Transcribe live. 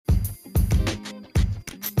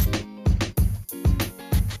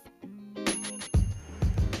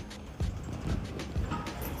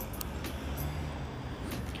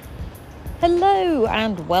Hello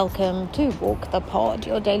and welcome to Walk the Pod,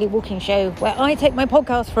 your daily walking show where I take my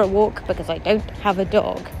podcast for a walk because I don't have a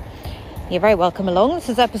dog. You're very welcome along. This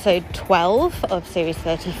is episode 12 of series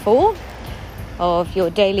 34 of your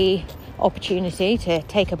daily opportunity to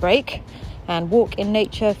take a break and walk in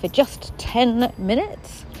nature for just 10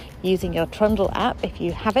 minutes using your Trundle app if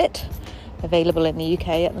you have it, available in the UK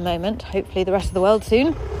at the moment, hopefully the rest of the world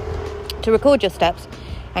soon, to record your steps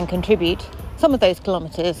and contribute some of those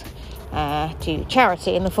kilometres to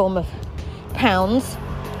charity in the form of pounds.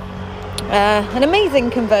 An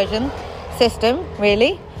amazing conversion system,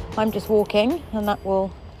 really. I'm just walking and that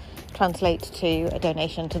will translate to a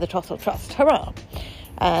donation to the Trossel Trust. Hurrah!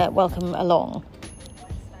 Welcome along.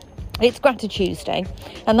 It's Gratitude Tuesday,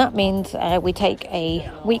 and that means we take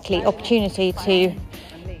a weekly opportunity to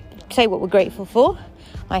say what we're grateful for.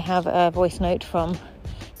 I have a voice note from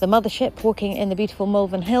the mothership walking in the beautiful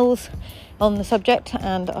Malvern Hills on the subject,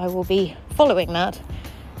 and I will be following that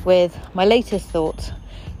with my latest thoughts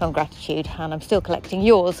on gratitude, and I'm still collecting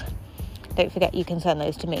yours. Don't forget you can send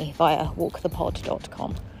those to me via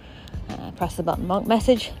walkthepod.com. Press the button mark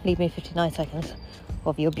message, leave me 59 seconds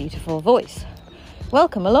of your beautiful voice.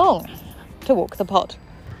 Welcome along to Walk the Pod.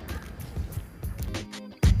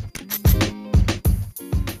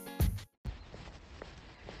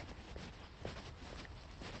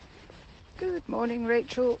 Good morning,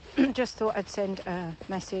 Rachel. Just thought I'd send a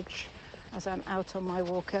message as I'm out on my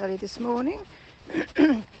walk early this morning.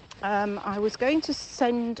 I was going to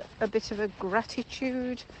send a bit of a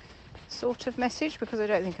gratitude sort of message because I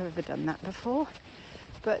don't think I've ever done that before.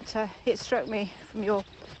 But it struck me from your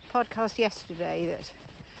podcast yesterday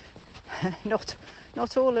that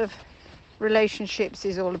not all of relationships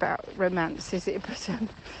is all about romance, is it? But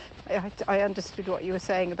I understood what you were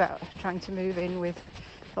saying about trying to move in with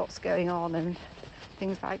lots going on and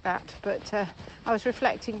things like that, but I was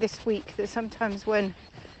reflecting this week that sometimes when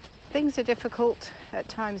things are difficult, at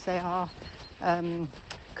times they are,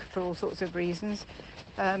 for all sorts of reasons,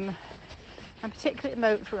 and particularly at the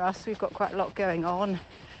moment for us, we've got quite a lot going on,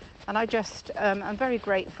 and I'm very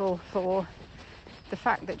grateful for the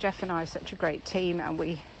fact that Jeff and I are such a great team and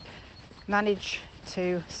we manage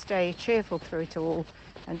to stay cheerful through it all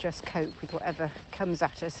and just cope with whatever comes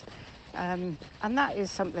at us. And that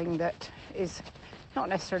is something that is not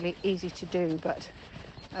necessarily easy to do, but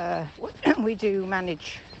we do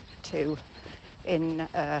manage to in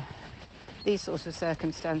these sorts of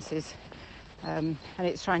circumstances. And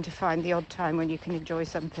it's trying to find the odd time when you can enjoy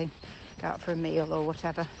something, go out for a meal or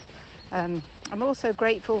whatever. I'm also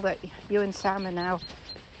grateful that you and Sam are now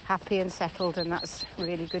happy and settled, and that's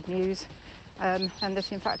really good news. And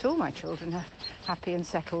that in fact all my children are happy and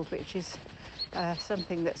settled, which is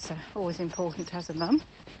something that's always important as a mum.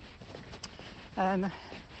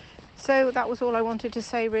 So that was all I wanted to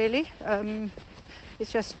say, really.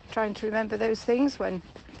 It's just trying to remember those things when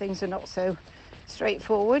things are not so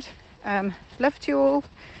straightforward. Love to you all.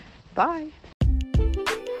 Bye.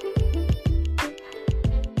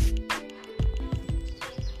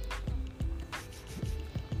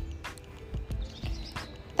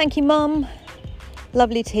 Thank you, Mum.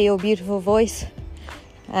 Lovely to hear your beautiful voice.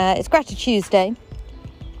 It's Gratitude Tuesday,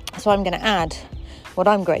 so I'm going to add what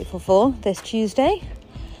I'm grateful for this Tuesday.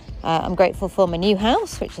 I'm grateful for my new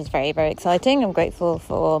house, which is very, very exciting. I'm grateful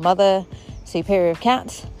for Mother Superior of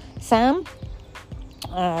Cats, Sam,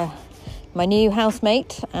 my new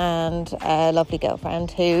housemate, and a lovely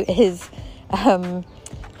girlfriend who is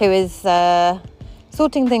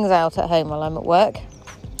sorting things out at home while I'm at work.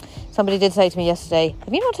 Somebody did say to me yesterday,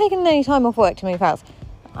 "Have you not taken any time off work to move house?"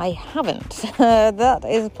 I haven't. That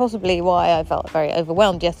is possibly why I felt very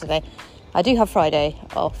overwhelmed yesterday. I do have Friday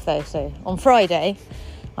off though, so on Friday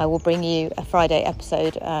I will bring you a Friday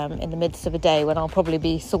episode in the midst of a day when I'll probably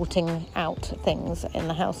be sorting out things in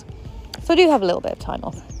the house. So I do have a little bit of time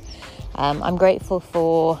off. I'm grateful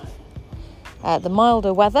for the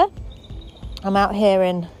milder weather. I'm out here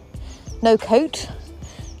in no coat,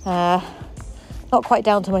 not quite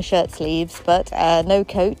down to my shirt sleeves, but no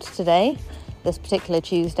coat today. This particular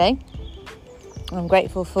Tuesday. I'm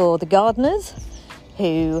grateful for the gardeners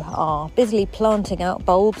who are busily planting out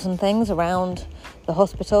bulbs and things around the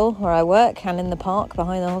hospital where I work and in the park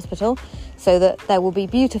behind the hospital, so that there will be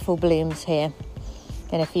beautiful blooms here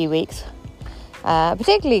in a few weeks.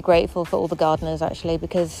 Particularly grateful for all the gardeners actually,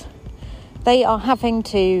 because they are having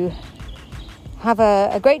to have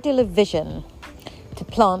a great deal of vision to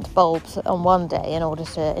plant bulbs on one day in order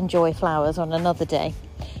to enjoy flowers on another day.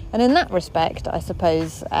 And in that respect, I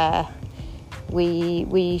suppose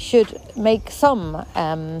we should make some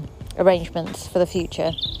arrangements for the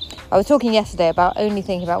future. I was talking yesterday about only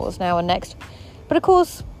thinking about what's now and next, but of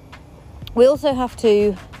course we also have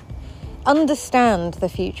to understand the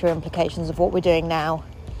future implications of what we're doing now.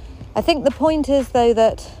 I think the point is, though,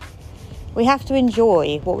 that we have to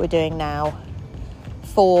enjoy what we're doing now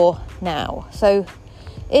for now. So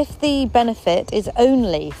if the benefit is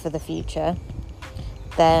only for the future,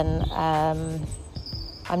 then I'm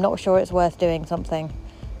not sure it's worth doing something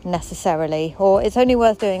necessarily, or it's only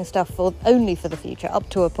worth doing stuff only for the future up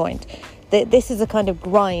to a point. This is a kind of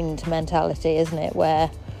grind mentality, isn't it, where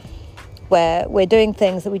we're doing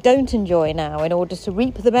things that we don't enjoy now in order to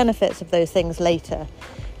reap the benefits of those things later.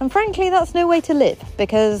 And frankly, that's no way to live,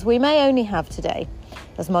 because we may only have today,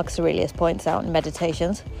 as Marcus Aurelius points out in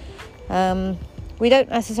Meditations. We don't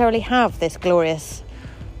necessarily have this glorious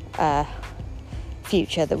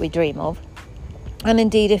future that we dream of. And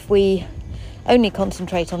indeed, if we only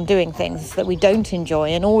concentrate on doing things that we don't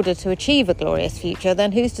enjoy in order to achieve a glorious future,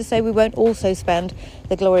 then who's to say we won't also spend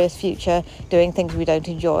the glorious future doing things we don't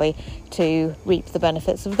enjoy to reap the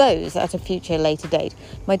benefits of those at a future later date.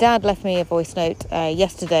 My dad left me a voice note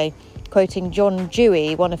yesterday quoting John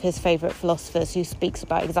Dewey, one of his favourite philosophers, who speaks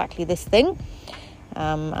about exactly this thing.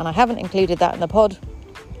 And I haven't included that in the pod,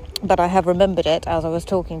 but I have remembered it as I was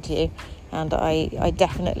talking to you, and I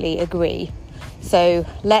definitely agree. So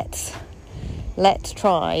let's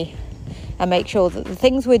try and make sure that the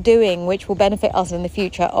things we're doing which will benefit us in the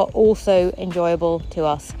future are also enjoyable to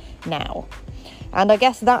us now. And I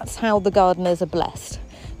guess that's how the gardeners are blessed.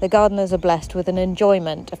 The gardeners are blessed with an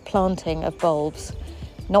enjoyment of planting of bulbs,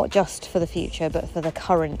 not just for the future, but for the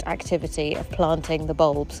current activity of planting the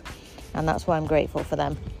bulbs. And that's why I'm grateful for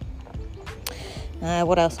them.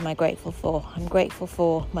 What else am I grateful for? I'm grateful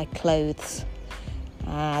for my clothes.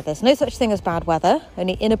 There's no such thing as bad weather,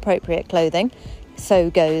 only inappropriate clothing. So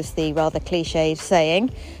goes the rather cliched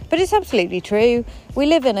saying, but it's absolutely true. We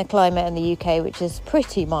live in a climate in the UK which is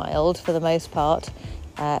pretty mild for the most part.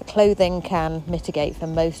 Clothing can mitigate for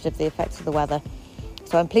most of the effects of the weather.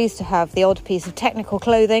 So I'm pleased to have the odd piece of technical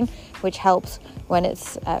clothing which helps when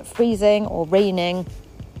it's freezing or raining,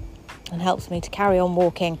 and helps me to carry on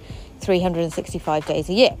walking 365 days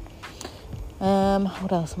a year.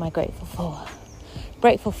 What else am I grateful for?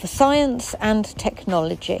 Grateful for science and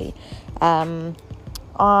technology.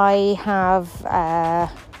 I have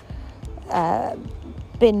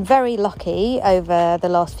been very lucky over the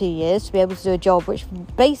last few years to be able to do a job which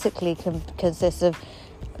basically consists of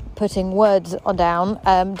putting words down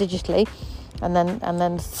digitally, and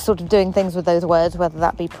then sort of doing things with those words, whether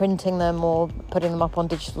that be printing them or putting them up on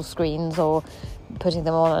digital screens or putting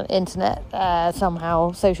them on internet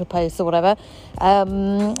somehow, social posts or whatever.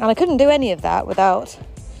 And I couldn't do any of that without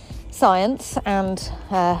science and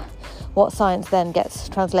what science then gets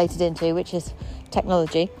translated into, which is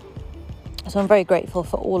technology. So I'm very grateful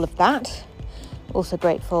for all of that. Also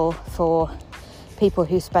grateful for people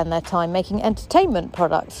who spend their time making entertainment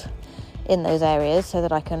products in those areas so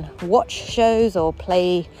that I can watch shows or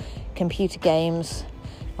play computer games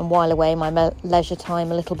and while away my leisure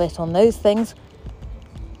time a little bit on those things.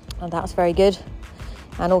 And that's very good.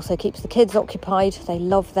 And also keeps the kids occupied. They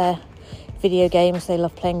love their video games. They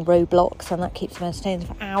love playing Roblox, and that keeps them entertained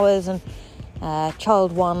for hours. And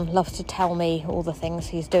child one loves to tell me all the things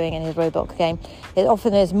he's doing in his Roblox game. It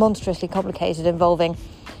often is monstrously complicated, involving...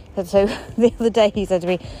 So the other day he said to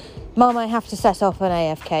me, "Mum, I have to set off an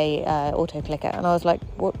AFK auto clicker." And I was like,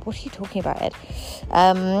 what are you talking about, Ed?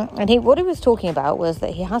 And what he was talking about was that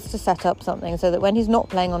he has to set up something so that when he's not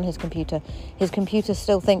playing on his computer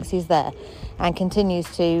still thinks he's there and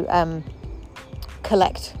continues to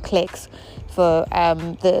collect clicks for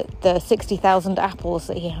the 60,000 apples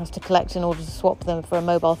that he has to collect in order to swap them for a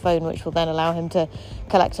mobile phone, which will then allow him to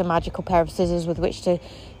collect a magical pair of scissors with which to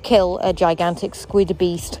kill a gigantic squid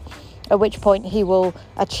beast, at which point he will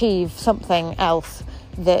achieve something else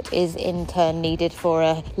that is in turn needed for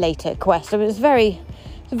a later quest. I mean, it's very,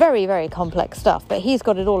 very complex stuff, but he's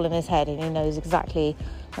got it all in his head and he knows exactly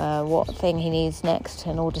what thing he needs next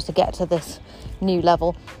in order to get to this new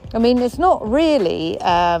level. I mean, it's not really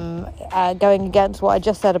going against what I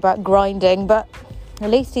just said about grinding, but at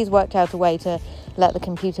least he's worked out a way to let the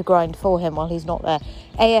computer grind for him while he's not there.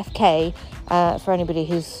 AFK, for anybody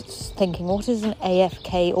who's thinking, what is an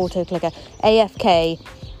AFK auto clicker? AFK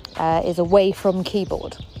is away from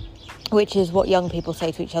keyboard, which is what young people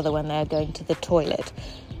say to each other when they're going to the toilet,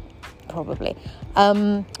 probably.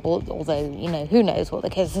 Although, who knows what the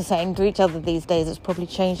kids are saying to each other these days. It's probably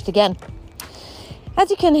changed again. As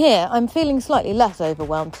you can hear, I'm feeling slightly less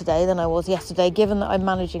overwhelmed today than I was yesterday, given that I'm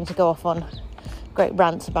managing to go off on great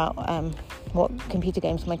rants about what computer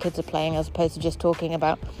games my kids are playing, as opposed to just talking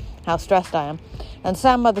about how stressed I am. And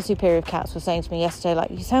Sam, Mother Superior of Cats, was saying to me yesterday,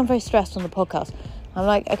 like, "You sound very stressed on the podcast." I'm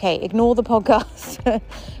like, okay, ignore the podcast.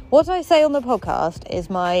 What I say on the podcast is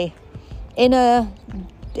my inner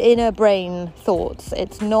brain thoughts.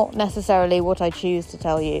 It's not necessarily what I choose to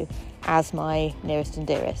tell you as my nearest and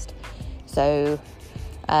dearest. So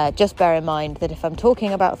just bear in mind that if I'm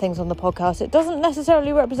talking about things on the podcast, it doesn't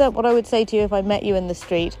necessarily represent what I would say to you if I met you in the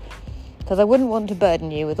street, because I wouldn't want to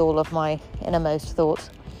burden you with all of my innermost thoughts.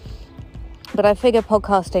 But I figure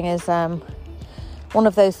podcasting is one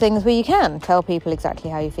of those things where you can tell people exactly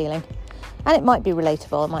how you're feeling, and it might be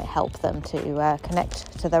relatable. It might help them to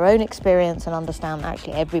connect to their own experience and understand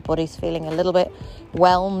actually everybody's feeling a little bit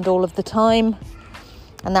whelmed all of the time,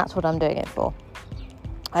 and that's what I'm doing it for.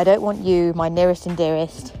 I don't want you, my nearest and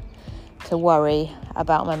dearest, to worry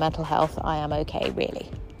about my mental health. I am okay, really.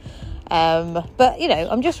 But,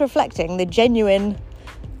 I'm just reflecting the genuine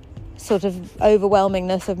sort of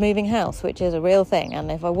overwhelmingness of moving house, which is a real thing. And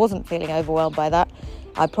if I wasn't feeling overwhelmed by that,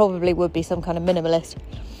 I probably would be some kind of minimalist.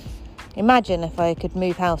 Imagine if I could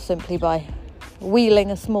move house simply by wheeling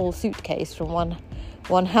a small suitcase from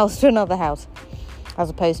one house to another house, as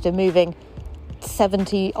opposed to moving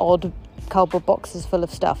 70 odd cardboard boxes full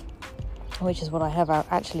of stuff, which is what I have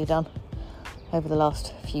actually done over the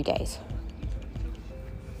last few days.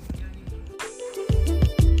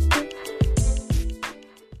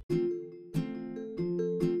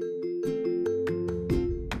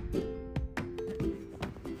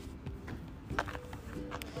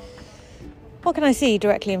 What can I see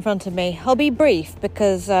directly in front of me? I'll be brief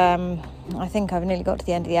because I think I've nearly got to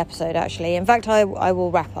the end of the episode, actually. In fact, I will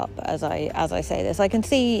wrap up as I say this. I can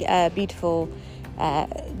see beautiful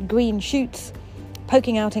green shoots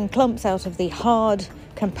poking out in clumps out of the hard,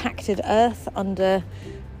 compacted earth under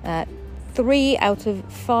 3 out of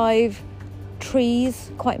 5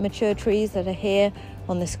 trees, quite mature trees that are here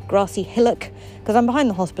on this grassy hillock, because I'm behind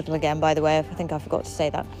the hospital again, by the way. I think I forgot to say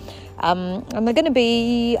that. And they're going to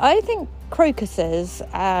be, I think, crocuses,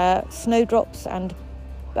 snowdrops and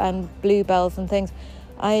bluebells and things.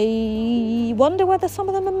 I wonder whether some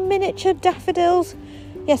of them are miniature daffodils.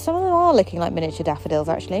 Yes, some of them are looking like miniature daffodils,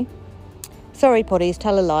 actually. Sorry, poddies,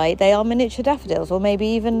 tell a lie. They are miniature daffodils, or maybe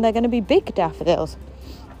even they're going to be big daffodils.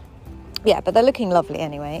 Yeah, but they're looking lovely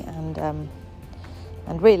anyway, and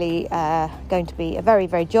really going to be a very,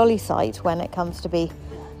 very jolly sight when it comes to be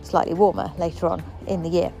slightly warmer later on in the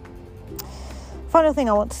year. Final thing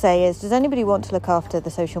I want to say is, does anybody want to look after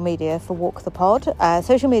the social media for Walk the Pod?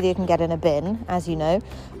 Social media can get in a bin, as you know,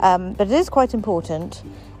 but it is quite important,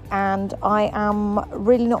 and I am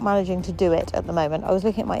really not managing to do it at the moment. I was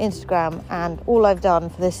looking at my Instagram, and all I've done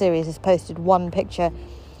for this series is posted one picture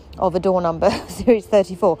of a door number, series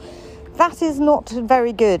 34. That is not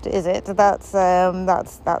very good, is it? That's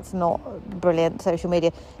not brilliant social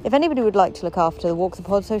media. If anybody would like to look after the Walk the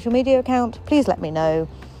Pod social media account, please let me know.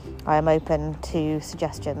 I am open to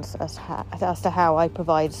suggestions as to how I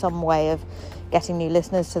provide some way of getting new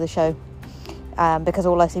listeners to the show, because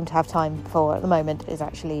all I seem to have time for at the moment is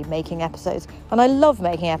actually making episodes, and I love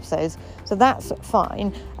making episodes, so that's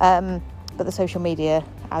fine, but the social media,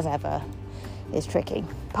 as ever, is tricky,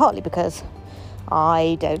 partly because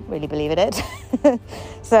I don't really believe in it.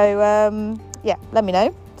 So let me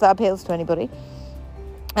know if that appeals to anybody.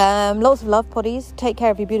 Lots of love, poddies. Take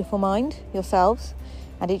care of your beautiful mind, yourselves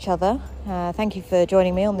and each other. Thank you for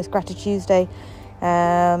joining me on this Gratitude Tuesday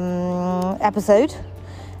episode.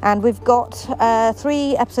 And we've got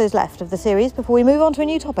 3 episodes left of the series before we move on to a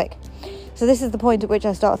new topic. So this is the point at which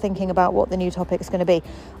I start thinking about what the new topic is going to be.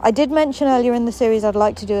 I did mention earlier in the series I'd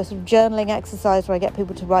like to do a sort of journaling exercise where I get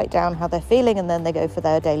people to write down how they're feeling, and then they go for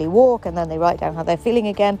their daily walk, and then they write down how they're feeling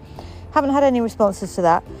again. Haven't had any responses to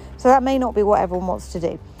that, so that may not be what everyone wants to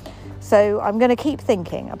do. So I'm going to keep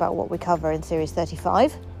thinking about what we cover in series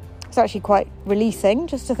 35. It's actually quite releasing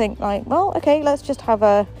just to think like, well, okay, let's just have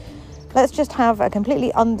a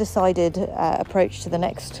completely undecided approach to the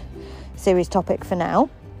next series topic for now,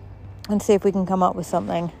 and see if we can come up with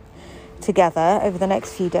something together over the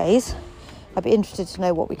next few days. I'd be interested to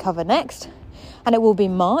know what we cover next. And it will be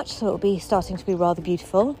March, so it will be starting to be rather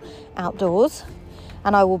beautiful outdoors.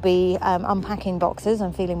 And I will be unpacking boxes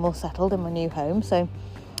and feeling more settled in my new home. So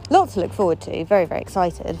lots to look forward to. Very, very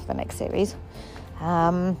excited for the next series.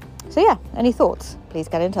 Any thoughts? Please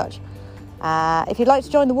get in touch. If you'd like to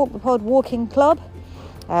join the Walk the Pod Walking Club,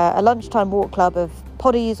 a lunchtime walk club of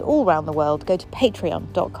poddies all around the world, go to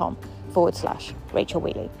patreon.com/Rachel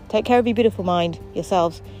Wheely. Take care of your beautiful mind,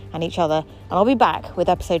 yourselves and each other, and I'll be back with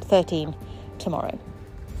episode 13 tomorrow.